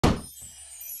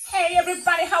Hey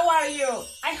everybody, how are you?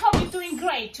 I hope you're doing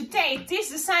great. Today, this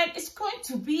design is going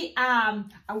to be a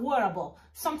wearable,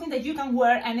 something that you can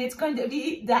wear, and it's going to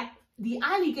be the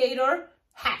alligator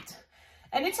hat.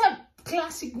 And it's a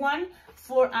classic one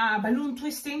for balloon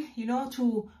twisting, you know,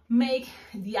 to make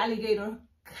the alligator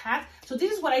hat. So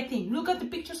this is what I think. Look at the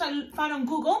pictures I found on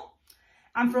Google.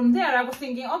 And from there, I was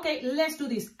thinking, okay, let's do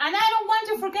this. And I don't want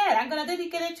to forget, I'm going to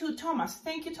dedicate it to Thomas.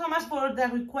 Thank you, Thomas, for the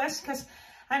request, because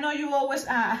I know you always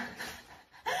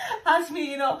ask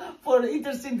me, you know, for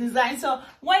interesting design. So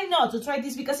why not to try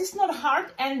this? Because it's not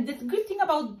hard. And the good thing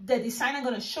about the design I'm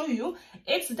going to show you,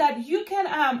 it's that you can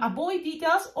avoid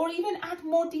details or even add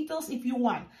more details if you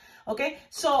want. Okay,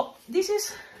 so this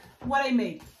is what I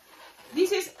made.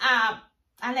 This is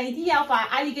an idea of an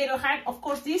alligator hat. Of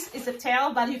course, this is the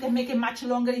tail, but you can make it much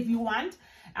longer if you want.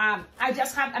 I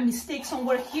just had a mistake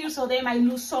somewhere here, so they might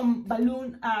lose some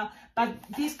balloon, but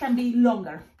this can be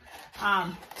longer.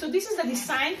 So this is the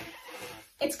design.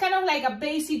 It's kind of like a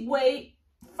basic way,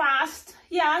 fast.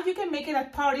 Yeah, you can make it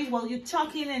at parties while you're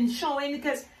talking and showing,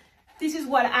 because this is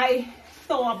what I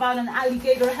thought about an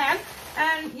alligator hat.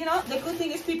 And, you know, the good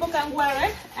thing is people can wear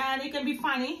it and it can be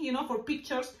funny, you know, for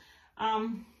pictures.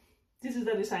 This is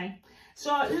the design.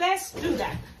 So let's do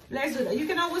that. Let's do that. You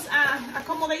can always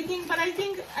accommodate things, but I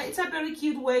think it's a very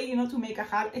cute way, you know, to make a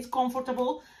hat. It's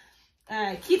comfortable.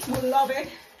 Kids will love it,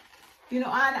 you know,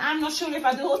 and I'm not sure if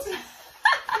adults,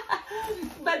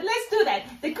 but let's do that.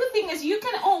 The good thing is you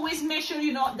can always measure,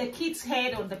 you know, the kid's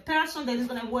head or the person that is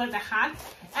going to wear the hat.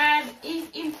 And if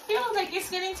it feels like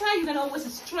it's getting tight, you can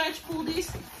always stretch, pull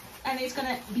this, and it's going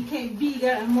to become bigger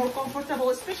and more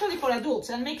comfortable, especially for adults.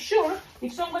 And make sure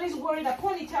if someone is wearing a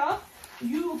ponytail,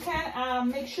 you can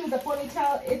make sure the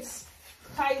ponytail it's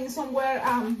hiding somewhere,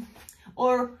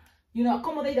 or, you know,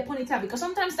 accommodate the ponytail, because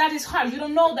sometimes that is hard. You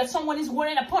don't know that someone is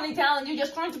wearing a ponytail and you're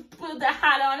just trying to put the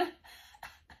hat on,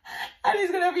 and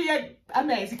it's gonna be a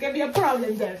mess. It can be a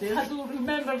problem there. You have to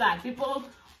remember that. People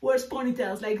wear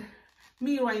ponytails like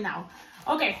me right now.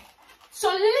 Okay, so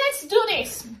let's do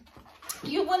this.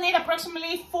 You will need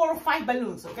approximately 4 or 5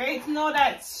 balloons, okay? It's not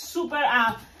that super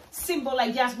simple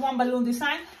like just one balloon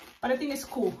design, but I think it's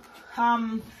cool.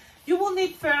 You will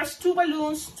need first 2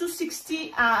 balloons,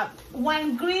 260,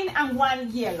 1 green and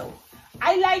 1 yellow.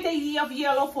 I like the idea of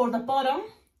yellow for the bottom,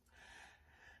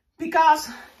 because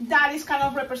that is kind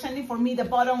of representing for me the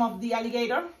bottom of the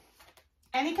alligator.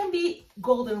 And it can be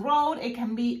golden road, it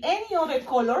can be any other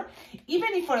color. Even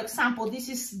if, for example, this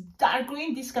is dark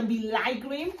green, this can be light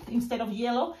green instead of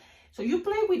yellow. So you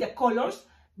play with the colors.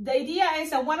 The idea is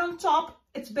that one on top,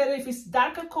 it's better if it's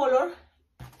darker color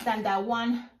than the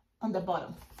one on the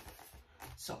bottom.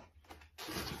 So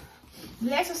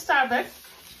let's start it.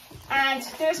 And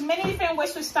there's many different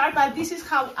ways to start, but this is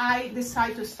how I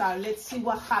decide to start. Let's see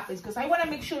what happens, because I want to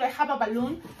make sure I have a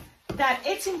balloon that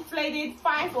it's inflated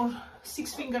 5 or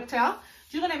 6 finger tail.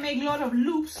 You're gonna make a lot of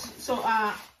loops, so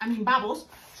I mean bubbles.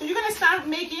 So you're gonna start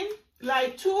making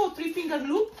like 2 or 3 finger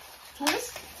loop,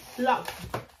 twist, lock.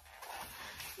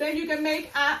 Then you can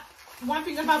make a 1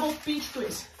 finger bubble, pinch,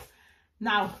 twist.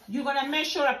 Now you're gonna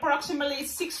measure approximately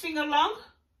 6 finger long,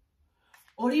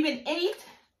 or even 8,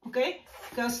 okay?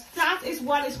 Because that is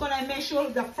what is gonna measure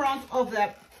the front of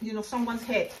the, you know, someone's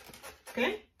head,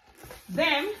 okay?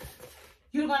 Then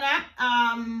you're gonna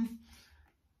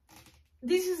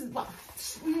this is, well,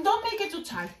 don't make it too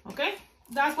tight, okay?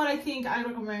 That's what I think I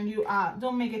recommend you.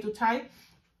 Don't make it too tight.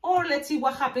 Or let's see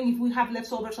what happens if we have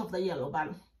leftovers of the yellow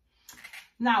balloon.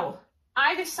 Now,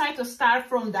 I decide to start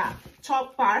from the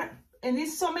top part, and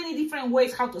there's so many different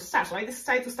ways how to start. So I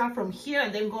decide to start from here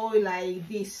and then go like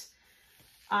this.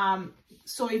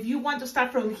 So if you want to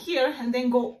start from here and then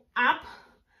go up,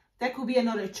 that could be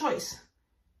another choice.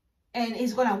 And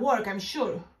it's gonna work, I'm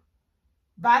sure.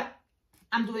 But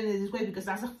I'm doing it this way because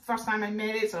that's the first time I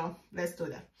made it, so let's do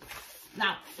that.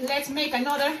 Now, let's make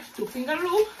another 2 finger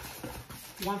loop,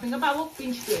 1 finger bubble,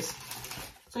 pinch, twist.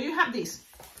 So you have this.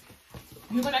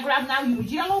 You're gonna grab now your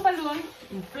yellow balloon,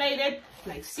 inflate it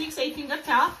like 6, 8 finger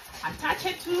tail, attach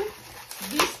it to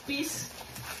this piece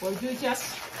where you just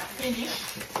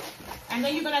finished, and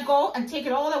then you're gonna go and take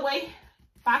it all the way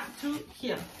back to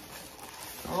here.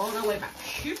 All the way back.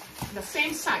 The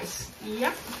same size.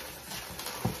 Yep.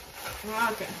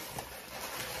 Okay.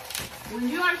 When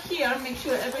you are here, make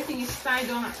sure everything is tied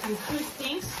on and twist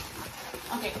things.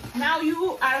 Okay, now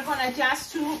you are gonna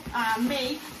just to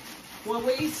make what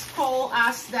we call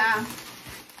as the,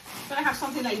 gonna have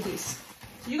something like this.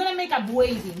 So you're gonna make a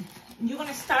waving. You're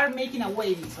gonna start making a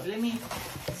waving. So let me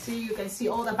see, you can see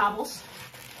all the bubbles.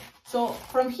 So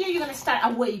from here, you're gonna start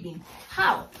a waving.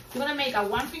 How? You're gonna make a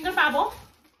 1 finger bubble,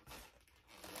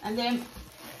 and then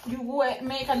you will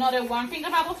make another one finger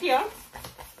bubble here.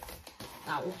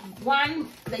 Now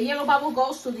the yellow bubble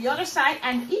goes to the other side,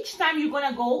 and each time you're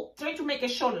gonna go try to make it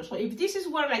shorter. So if this is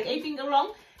where like 8 finger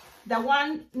long, the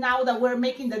one now that we're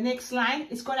making the next line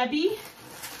is gonna be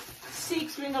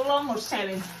 6 finger long or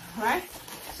 7, right?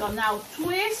 So now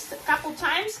twist a couple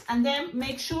times, and then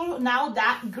make sure now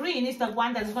that green is the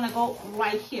one that's gonna go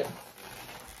right here.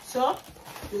 So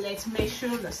let's make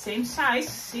sure the same size,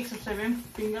 6 or 7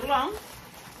 finger long.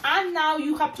 And now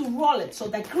you have to roll it. So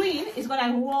the green is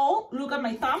gonna roll, look at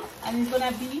my thumb, and it's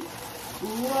gonna be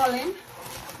rolling.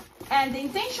 And the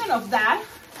intention of that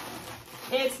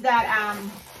is that,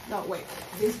 no wait,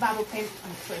 this bubble came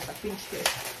first, a pinch twist.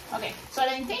 Okay, so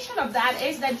the intention of that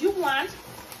is that you want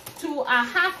to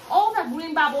have all the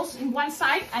green bubbles in one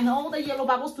side and all the yellow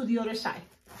bubbles to the other side.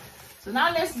 So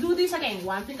now let's do this again.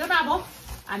 1 finger bubble,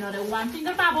 another 1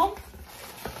 finger bubble,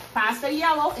 pass the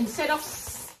yellow, instead of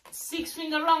 6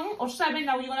 finger long or 7,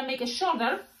 now you're gonna make it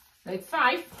shorter, like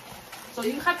 5. So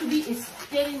you have to be, it's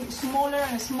getting smaller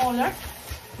and smaller.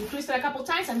 You twist it a couple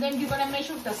times, and then you're gonna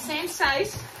measure the same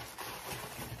size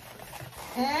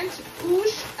and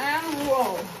push and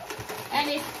roll. And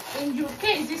if in your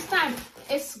case this time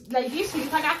it's like this, you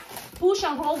gotta push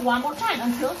and roll one more time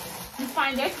until you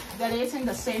find it that it's in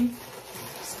the same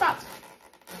spot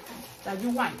that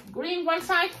you want. Green one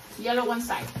side, yellow one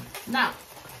side. Now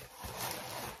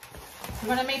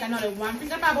we're gonna make another 1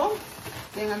 finger bubble,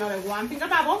 then another 1 finger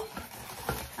bubble,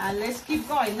 and let's keep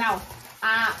going. Now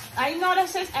I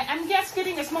notice I'm just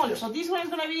getting smaller, so this one is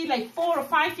gonna be like 4 or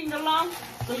 5 finger long,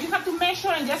 so you have to measure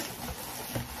and just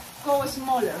go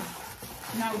smaller.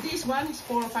 Now this one is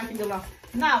 4 or 5 finger long.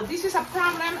 Now this is a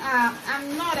problem. I've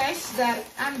noticed that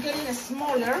I'm getting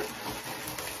smaller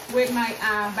with my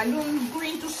balloon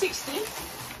green to 60.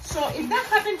 So if that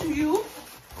happened to you,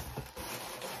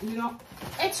 you know,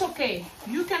 it's okay.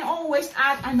 You can always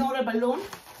add another balloon,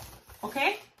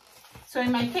 okay? So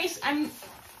in my case, I'm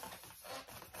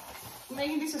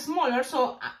making this smaller,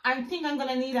 so I think I'm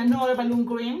gonna need another balloon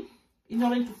green in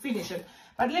order to finish it.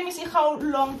 But let me see how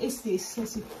long is this.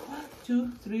 Let's see, 1,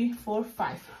 2, 3, 4,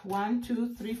 5. 1,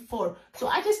 2, 3, 4. So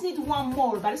I just need one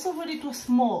more, but it's already too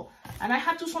small. And I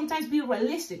have to sometimes be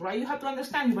realistic, right? You have to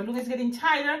understand your balloon is getting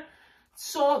tighter.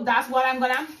 So that's what I'm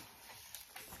gonna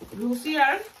do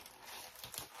here.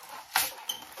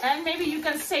 And maybe you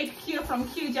can save here from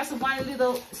here just one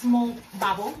little small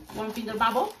bubble, 1 finger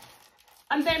bubble.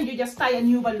 And then you just tie a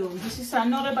new balloon. This is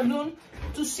another balloon,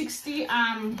 260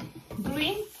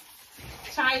 green.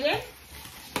 Tie it.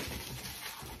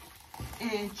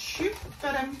 And shoot,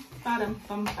 bam, bam,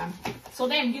 bam, bam. So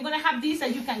then you're gonna have this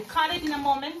that you can cut it in a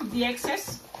moment, the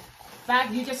excess.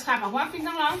 But you just have a 1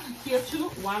 finger long, here too,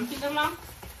 1 finger long.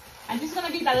 And this is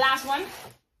gonna be the last one.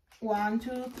 1,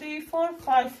 2, 3, 4,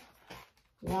 5.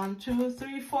 1, 2,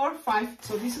 3, 4, 5.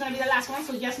 So this is gonna be the last one.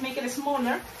 So just make it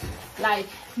smaller, like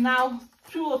now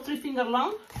 2 or 3 finger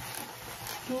long.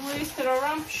 Twist it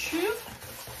around, shoot,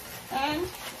 and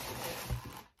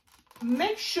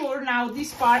make sure now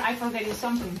this part, I forgetting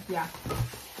something. Yeah,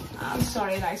 I'm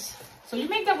sorry guys. So you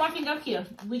make the 1 finger here.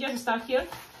 We just start here.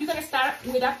 You're gonna start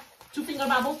with a 2 finger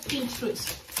bubble pinch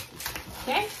twist.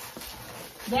 Okay.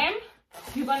 Then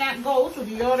you're gonna go to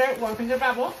the other 1 finger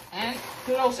bubble and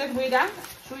close it with a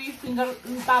 3 finger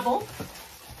bubble.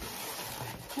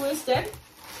 Twist it.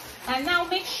 And now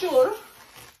make sure,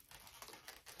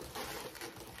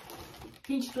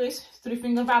 pinch twist, 3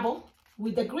 finger bubble.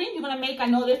 With the green, you're gonna make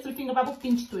another 3 finger bubble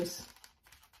pinch twist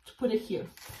to put it here.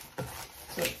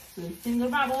 So 3 finger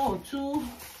bubble or 2,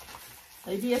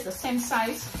 maybe it's the same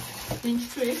size,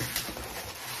 pinch twist.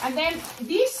 And then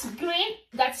this green,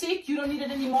 that's it, you don't need it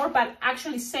anymore, but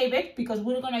actually save it because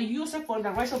we're gonna use it for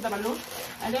the rest of the balloon.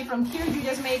 And then from here, you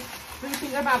just make 3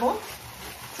 finger bubble,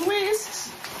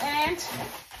 twist, and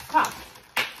cut.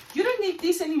 You don't need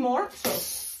this anymore, so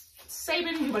save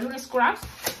it in your balloon scraps.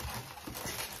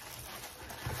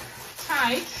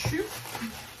 Tie, shoot,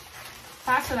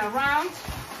 pass it around.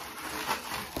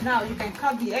 Now you can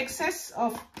cut the excess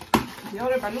of the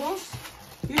other balloons.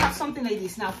 You have something like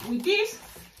this. Now with this,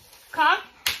 cut.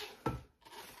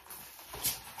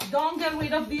 Don't get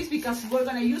rid of this because we're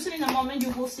gonna use it in a moment,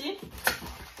 you will see.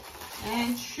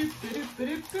 And shoot,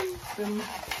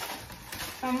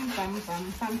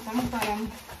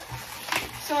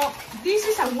 so this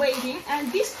is a weighting,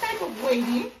 and this type of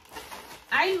weighting,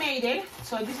 I made it,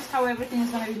 so this is how everything is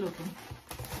gonna be looking.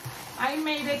 I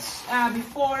made it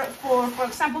before for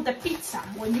example, the pizza.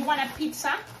 When you want a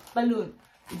pizza balloon,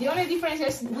 the only difference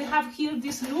is we have here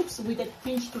these loops with a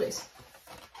pinch twist.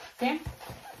 Okay.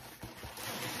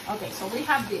 Okay, so we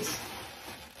have this.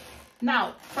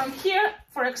 Now, from here,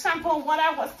 for example, what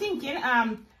I was thinking,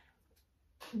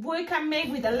 we can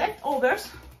make with the leftovers,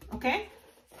 okay?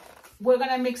 We're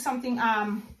gonna make something,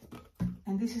 and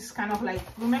this is kind of like,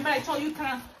 remember I told you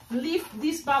kind of leave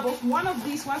these bubbles, one of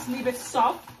these ones, leave it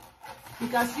soft,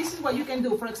 because this is what you can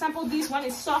do. For example, this one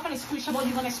is soft and squishable.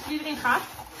 You're gonna split it in half,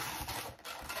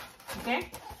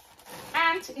 okay?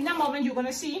 And in a moment, you're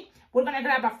gonna see, we're gonna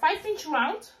grab a 5-inch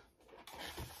round.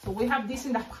 So we have this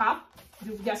in the half.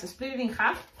 You just split it in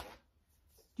half.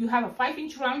 You have a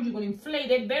 5-inch round. You're gonna inflate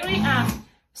it very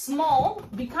small,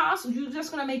 because you're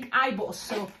just gonna make eyeballs.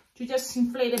 So you just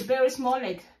inflate it very small,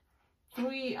 like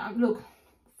 3, look,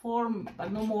 4,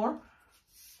 but no more.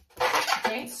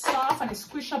 Okay, soft and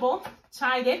squishable.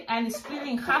 Tie it and split it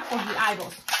in half for the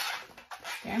eyeballs.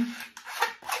 Okay,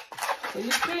 so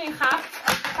you split it in half,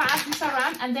 pass this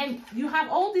around, and then you have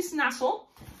all this nozzle.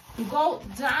 You go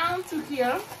down to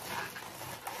here.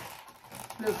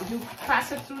 Look, you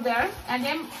pass it through there, and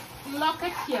then lock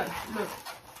it here. Look,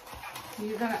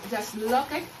 you're gonna just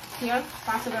lock it here,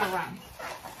 pass it around.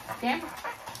 Okay,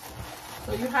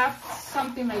 so you have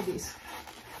something like this.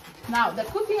 Now, the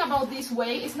good thing about this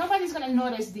way is nobody's gonna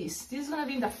notice this. This is gonna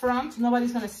be in the front,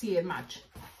 nobody's gonna see it much.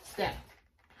 It's there.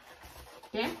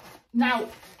 Okay, now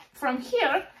from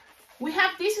here, we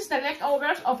have, this is the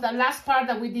leftovers of the last part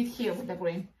that we did here with the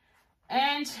green.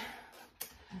 And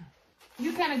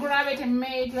you can grab it and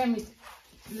make, let me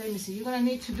see, you're gonna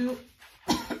need to do,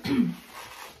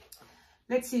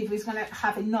 let's see if it's gonna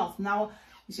have enough. Now,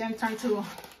 I'm trying to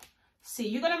see,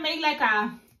 you're gonna make like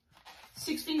a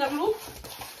 6-finger loop.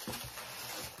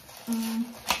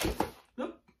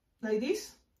 Look, like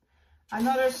this.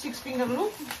 Another 6-finger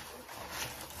loop,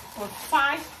 or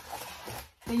 5.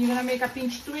 Then you're gonna make a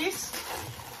pinch twist.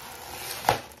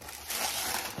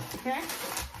 Okay.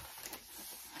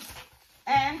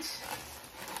 And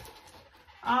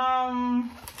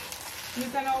you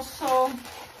can also,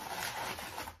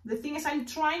 the thing is, I'm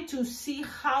trying to see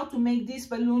how to make this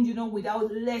balloon, you know,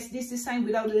 without less, this design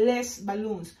without less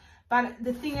balloons. But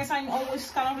the thing is, I'm always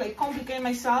kind of like complicating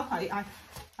myself. I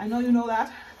know you know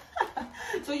that.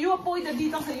 So you avoid the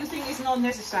details that you think is not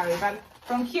necessary. But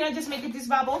from here, I just make it this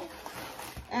bubble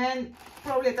and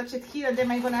probably attach it here, and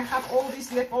then I'm gonna have all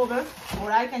this left over,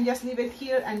 or I can just leave it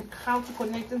here. And how to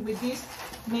connect it with this,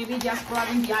 maybe just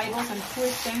grabbing the eyeballs and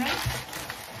twisting it.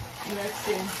 Let's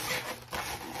see.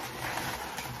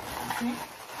 Okay,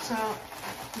 so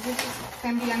this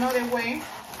can be another way.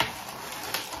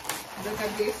 Look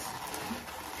at this.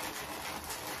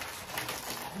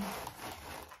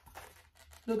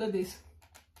 Look at this.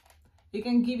 You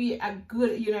can give it a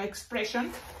good, you know,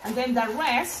 expression, and then the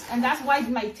rest, and that's why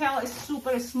my tail is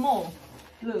super small.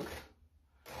 Look,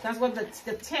 that's what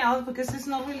the tail, because there's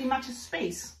not really much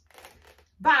space.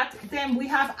 But then we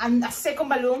have a second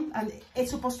balloon, and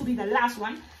it's supposed to be the last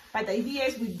one. But the idea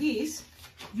is with this,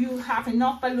 you have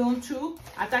enough balloon to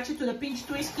attach it to the pinch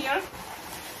twist here,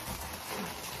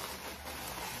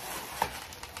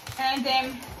 and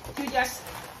then you just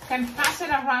can pass it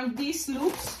around these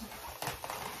loops.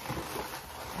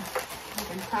 You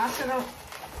can pass it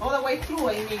all the way through,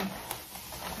 I mean,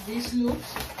 these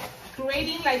loops,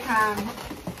 creating like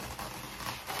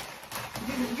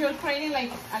you're creating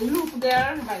like a loop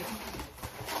there. Like,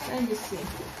 let me see,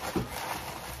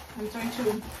 I'm trying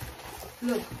to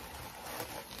look.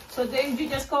 So then you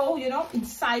just go, you know,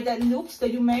 inside the loops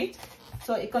that you made,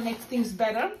 so it connects things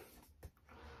better.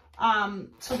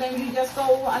 So then you just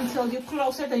go until you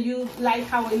close it and you like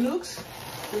how it looks.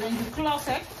 So then you close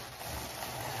it,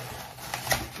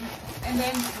 and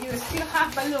then you still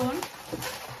have balloon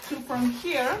to, from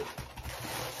here,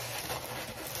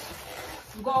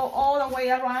 go all the way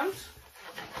around.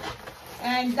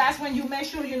 And that's when you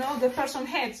measure, you know, the person's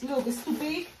heads. Look, it's too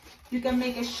big. You can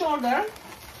make it shorter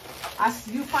as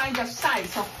you find the size.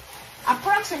 So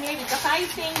approximately, because I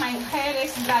think my head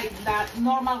is like that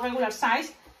normal regular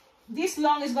size, this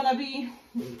long is gonna be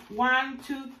 1,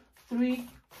 2, 3,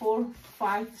 4,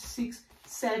 5, 6,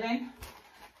 7.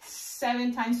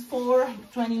 7 times 4,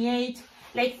 28,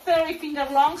 like 30 finger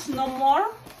longs, no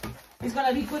more. It's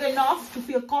gonna be good enough to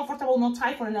feel comfortable, not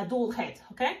tight, for an adult head,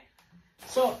 okay?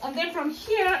 So, and then from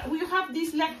here, we have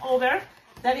this leftover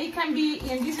that it can be,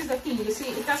 and this is the thing, you see,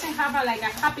 it doesn't have like a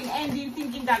happy ending,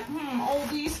 thinking that, all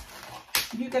this,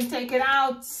 you can take it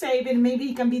out, save it,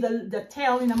 maybe it can be the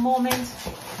tail in a moment.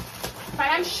 But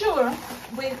I'm sure,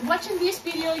 with watching this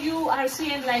video, you are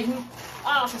seeing like,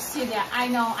 oh, Cecilia, I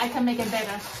know, I can make it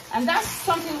better. And that's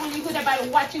something really good about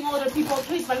watching other people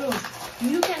twist balloons.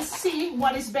 You can see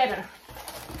what is better.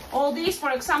 All these,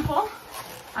 for example,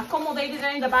 accommodated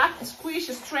in the back, squish,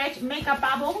 stretch, make a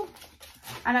bubble.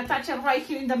 and attach it right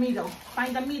here in the middle.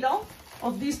 Find the middle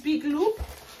of this big loop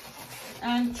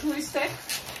and twist it.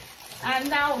 And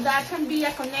now that can be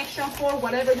a connection for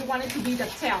whatever you want it to be, the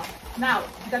tail. Now,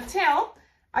 the tail,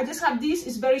 I just have this,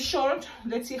 it's very short.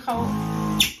 Let's see how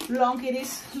long it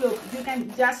is. Look, you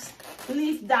can just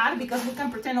leave that because we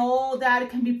can pretend all that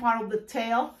can be part of the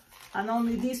tail and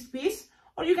only this piece.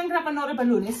 Or you can grab another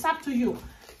balloon, it's up to you.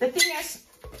 The thing is,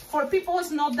 for people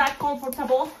it's not that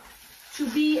comfortable to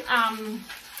be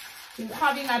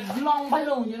having a long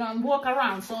balloon, you know, and walk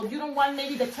around. So you don't want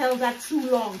maybe the tail that too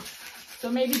long. So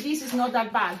maybe this is not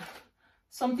that bad.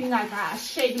 Something like a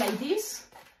shape like this,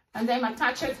 and then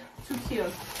attach it to here.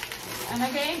 And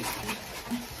again,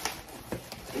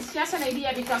 it's just an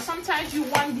idea because sometimes you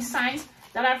want designs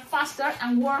that are faster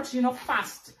and works, you know,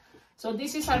 fast. So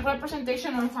this is a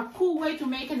representation of a cool way to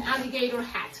make an alligator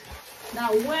hat.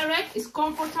 Now wear it, it's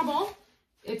comfortable,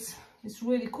 it's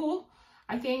really cool.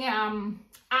 I think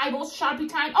eyeballs, Sharpie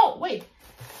time. Oh wait,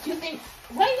 you think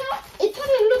why not? It kind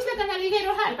of looks like an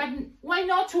alligator hat, but why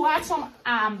not to add some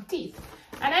teeth?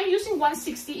 And I'm using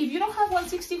 160. If you don't have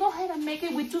 160, go ahead and make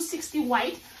it with 260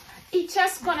 white. It's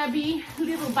just gonna be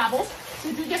little bubbles. So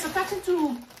you just attach it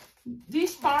to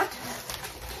this part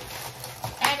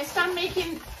and start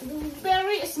making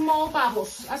very small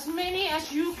bubbles, as many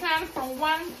as you can from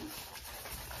one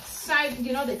side,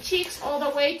 you know, the cheeks, all the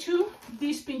way to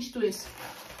this pinch twist,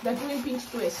 the green pinch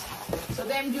twist. So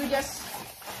then you just,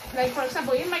 like for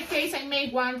example, in my case, I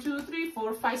made 1, 2, 3,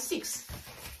 4, 5, 6.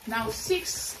 Now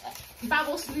 6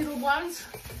 bubbles, little ones,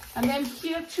 and then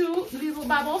here 2 little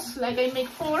bubbles, like I make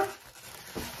 4.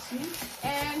 See?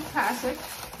 And pass it.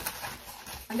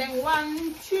 And then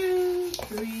 1, 2,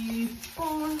 3,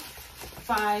 4,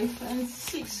 5, and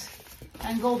 6.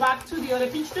 And go back to the other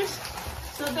pinch twist.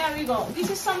 So there we go. This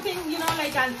is something, you know,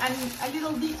 like a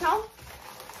little detail,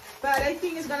 but I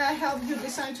think it's gonna help your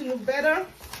design to look better.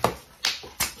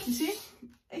 You see?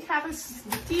 It has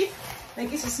the teeth,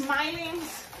 like it's smiling.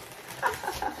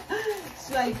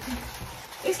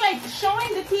 It's like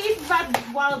showing the teeth, but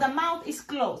while the mouth is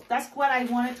closed. That's what I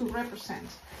wanted to represent.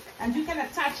 And you can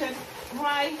attach it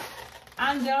right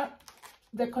under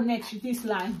the connection, this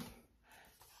line.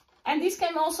 And this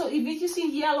can also, if you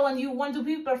see yellow and you want to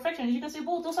be perfectionist, you can say,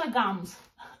 well, those are gums.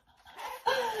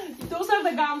 Those are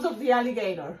the gums of the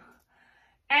alligator.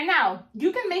 And now,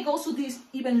 you can make also this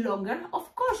even longer.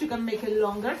 Of course, you can make it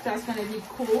longer. That's going to be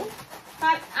cool.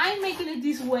 But I'm making it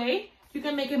this way. You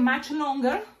can make it much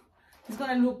longer. It's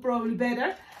going to look probably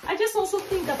better. I just also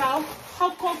think about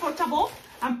how comfortable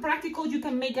and practical you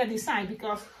can make a design,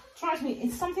 because trust me,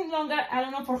 it's something longer. I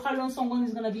don't know for how long someone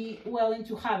is going to be willing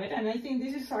to have it. And I think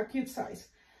this is a cute size.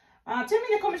 Tell me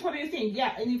in the comments what do you think.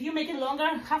 Yeah, and if you make it longer,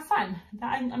 have fun.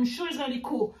 I'm sure it's going to be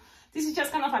cool. This is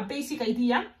just kind of a basic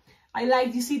idea. I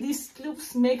like, you see, this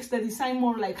loops makes the design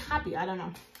more like happy. I don't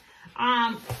know.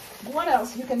 What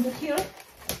else you can do here?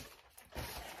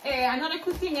 Another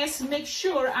cool thing is make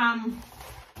sure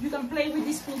you can play with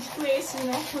this pinch twist, you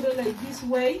know, put it like this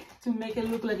way to make it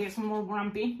look like it's more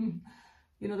grumpy.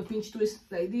 You know, the pinch twist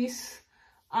like this.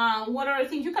 What other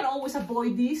thing? You can always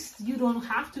avoid this. You don't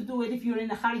have to do it if you're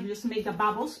in a hurry. You just make the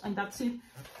bubbles and that's it.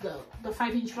 The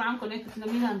 5-inch round connected to the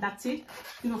middle and that's it.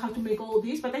 You don't have to make all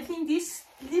this. But I think this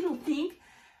little thing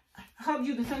helps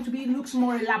you design to be looks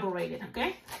more elaborated.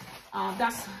 Okay,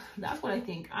 that's what I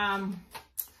think.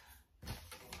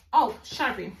 Oh,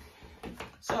 Sharpie.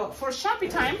 So for Sharpie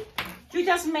time, you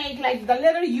just make like the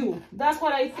letter U. That's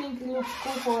what I think looks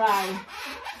cool for eye,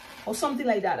 or something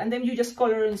like that. And then you just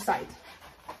color inside.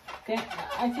 Okay,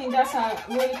 I think that's a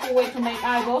really cool way to make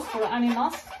eyeballs for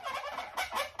animals.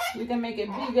 You can make it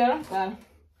bigger, but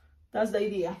that's the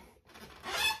idea.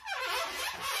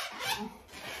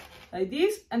 Like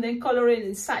this, and then color it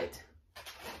inside.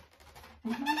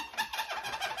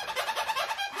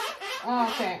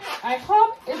 Okay, I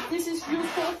hope if this is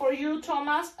useful for you,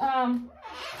 Thomas.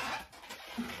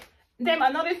 Then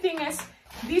another thing is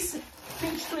this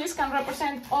pinch twist can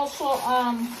represent also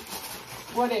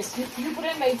what is, if you put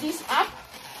it like this up,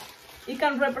 it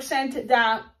can represent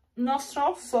the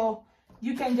nostril. So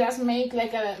you can just make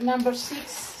like a number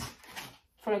 6,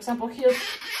 for example, here.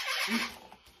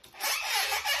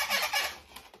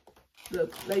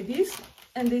 Look, like this,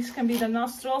 and this can be the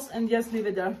nostrils, and just leave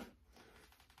it there.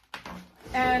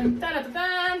 And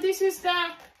ta-da-da-da, this is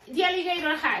the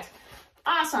alligator hat.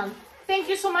 Awesome. Thank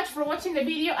you so much for watching the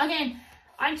video. Again,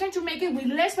 I'm trying to make it with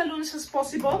less balloons as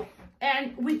possible.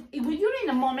 And when you're in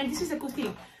a moment, this is a good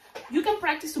thing. You can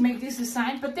practice to make this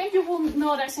design, but then you will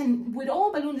notice, and with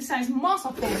all balloon designs, most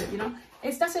of them, you know,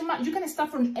 it doesn't matter. You can start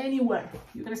from anywhere.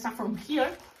 You can start from here,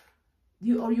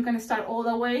 or you can start all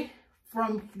the way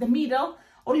from the middle,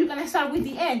 or you can start with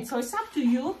the end. So it's up to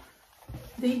you.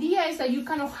 The idea is that you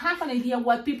kind of have an idea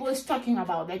what people is talking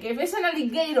about. Like if it's an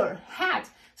alligator hat,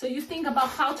 so you think about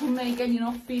how to make it, you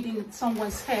know, fit in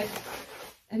someone's head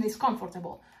and it's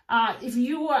comfortable. If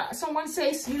you, someone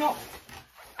says, you know,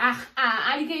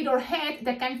 alligator head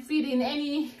that can fit in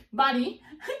any body,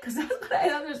 because that's what I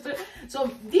understood. So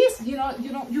this,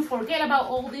 you forget about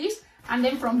all this, and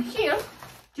then from here,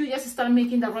 you just start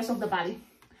making the rest of the body,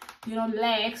 you know,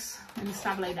 legs and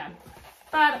stuff like that.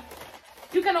 But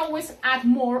you can always add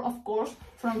more, of course.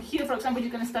 From here, for example, you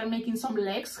can start making some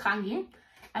legs hanging,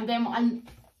 and then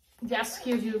just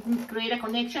here you create a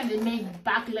connection and make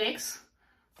back legs,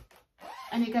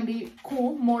 and it can be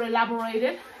cool, more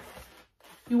elaborated.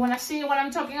 You want to see what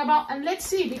I'm talking about? And let's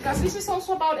see, because this is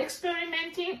also about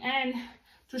experimenting and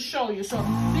to show you. So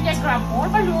you just grab more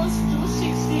balloons,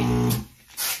 260,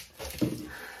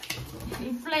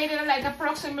 inflate it like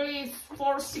approximately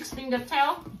 4-6 finger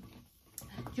tail.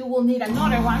 You will need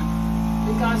another one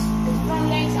because it's front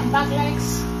legs and back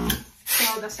legs.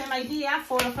 So the same idea,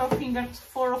 4 or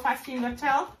 5 finger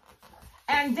tail.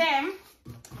 And then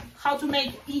how to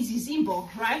make easy, simple,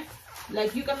 right?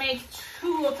 Like you can make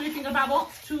 2 or 3 finger bubble,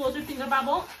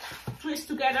 twist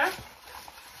together,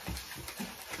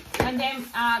 and then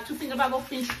 2 finger bubble,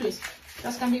 pinch twist.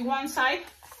 That can be one side.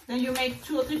 Then you make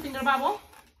 2 or 3 finger bubble,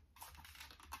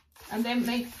 and then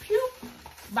make few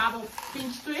bubble,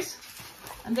 pinch twist,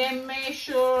 and then make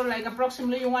sure like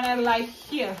approximately you want it like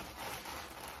here.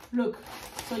 Look,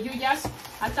 so you just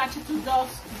attach it to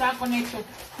that connection.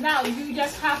 Now you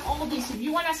just have all this. If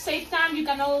you want to save time, you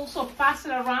can also pass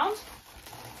it around,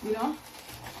 you know.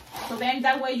 So then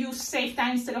that way you save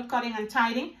time instead of cutting and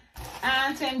tying.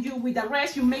 And then you, with the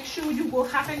rest, you make sure you will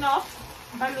have enough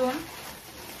balloon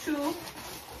to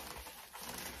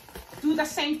do the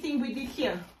same thing we did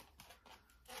here.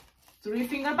 3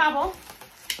 finger bubble,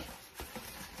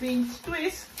 pinch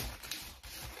twist,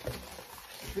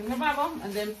 finger bubble,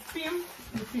 and then pin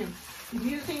and pin. If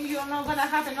you think you're not gonna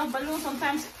have enough balloons,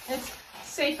 sometimes it's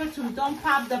safer to don't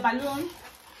pop the balloon,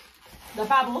 the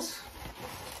bubbles.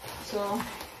 So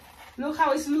look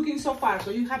how it's looking so far,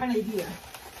 so you have an idea.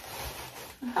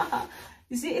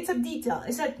 You see, it's a detail.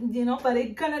 It's a, you know, but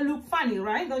it's gonna look funny,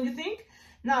 right? Don't you think?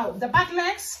 Now the back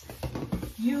legs,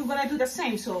 you're gonna do the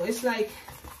same. So it's like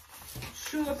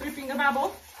 2 or 3 finger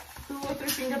bubble, 2 or 3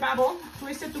 finger bubble,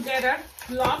 twist it together,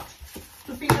 locked,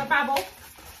 2 finger bubble,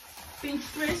 pinch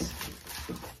twist.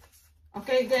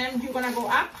 Okay, then you're gonna go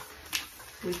up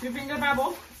with 3 finger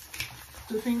bubble,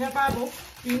 2 finger bubble,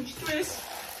 pinch twist.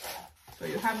 So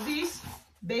you have this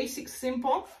basic,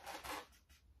 simple.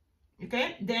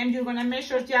 Okay, then you're gonna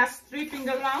measure just 3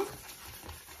 finger long,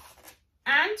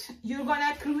 and you're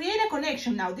gonna create a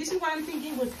connection. Now this is what I'm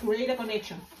thinking would create a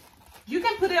connection. You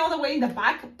can put it all the way in the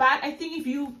back, but I think if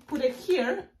you put it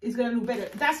here, it's gonna look better.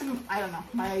 That's, I don't know,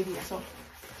 my idea. So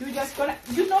you just gonna,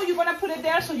 you know, you're gonna put it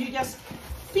there, so you just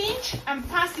pinch and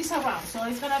pass this around. So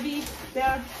it's gonna be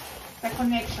there, the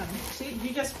connection. See,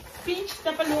 you just pinch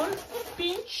the balloon,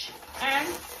 pinch and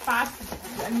pass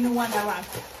a new one around.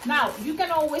 Now you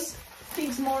can always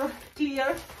things more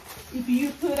clear if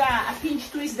you put a pinch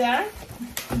twist there.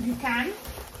 You can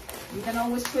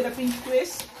always put a pinch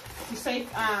twist to save,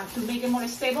 to make it more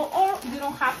stable, or you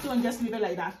don't have to and just leave it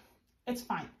like that. It's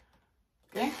fine.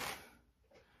 Okay.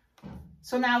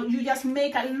 So now you just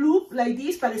make a loop like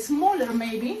this, but it's smaller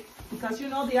maybe, because you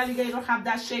know the alligator have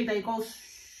that shape that it goes.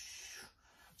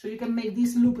 So you can make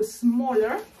this loop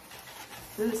smaller,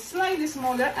 slightly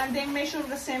smaller, and then measure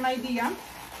the same idea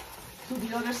to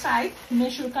the other side.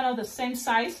 Measure kind of the same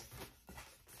size.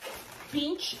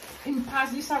 Pinch and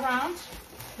pass this around,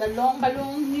 the long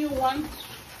balloon, new one,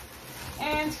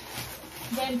 and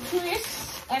then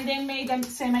twist, and then make the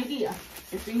same idea.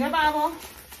 2 finger bubble,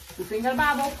 2 finger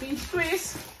bubble, pinch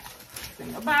twist,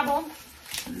 finger bubble.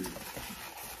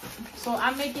 So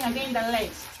I'm making again the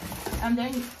legs, and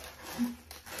then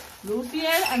loose the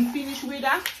air and finish with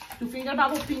a 2 finger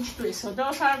bubble, pinch twist. So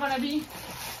those are gonna be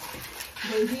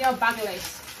the idea of back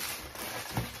legs.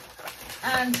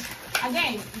 And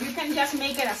again, you can just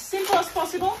make it as simple as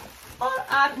possible or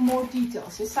add more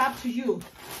details. It's up to you.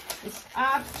 It's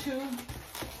up to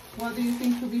what do you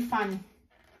think could be fun.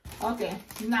 Okay,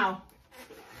 now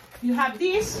you have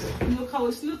this, look how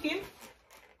it's looking,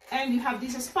 and you have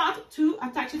this spot to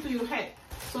attach it to your head.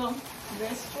 So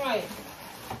let's try it.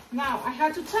 Now I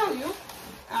have to tell you,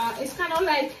 it's kind of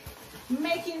like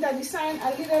making the design a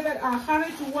little bit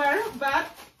harder to wear, but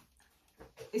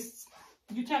it's,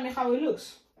 you tell me how it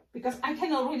looks, because I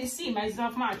cannot really see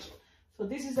myself much. So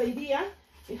this is the idea.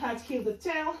 It has here the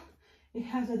tail, it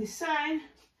has a design,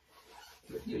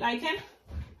 You like it?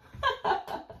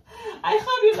 I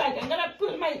hope you like it. I'm gonna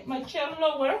put my chair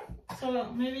lower,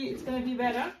 so maybe it's gonna be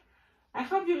better. I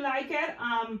hope you like it.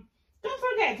 Don't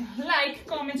forget, like,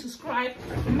 comment, subscribe,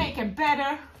 make it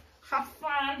better, have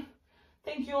fun.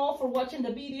 Thank you all for watching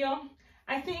the video.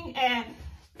 I think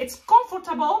it's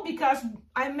comfortable because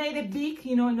I made it big,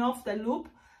 you know, enough the loop.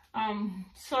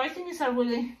 So I think it's a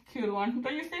really cute one,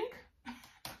 don't you think?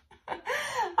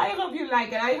 I hope you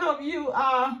like it. I hope you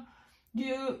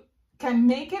can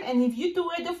make it, and if you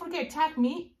do it, don't forget, tag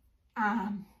me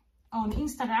on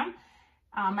Instagram.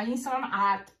 My Instagram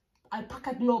at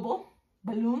Alpacaglobo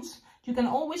Balloons. You can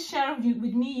always share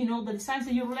with me, you know, the designs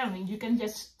that you're learning. You can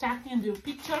just tag me in your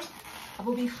pictures. I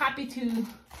will be happy to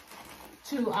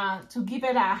give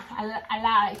it a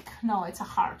like. No, it's a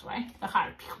heart, right? The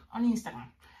heart on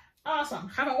Instagram. Awesome.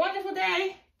 Have a wonderful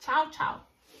day. Ciao, ciao.